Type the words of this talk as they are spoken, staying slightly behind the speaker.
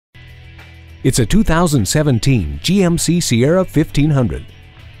It's a 2017 GMC Sierra 1500.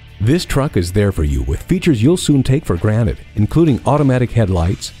 This truck is there for you with features you'll soon take for granted, including automatic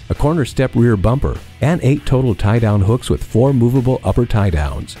headlights, a corner step rear bumper, and 8 total tie-down hooks with 4 movable upper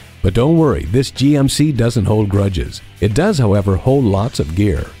tie-downs. But don't worry, this GMC doesn't hold grudges. It does, however, hold lots of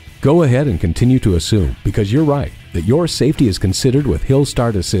gear. Go ahead and continue to assume, because you're right, that your safety is considered with Hill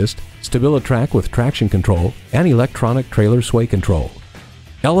Start Assist, StabiliTrak with traction control, and electronic trailer sway control.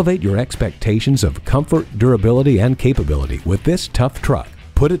 Elevate your expectations of comfort, durability, and capability with this tough truck.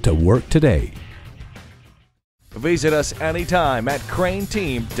 Put it to work today. Visit us anytime at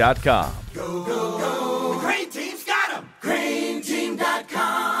crainteam.com. Go, go, go.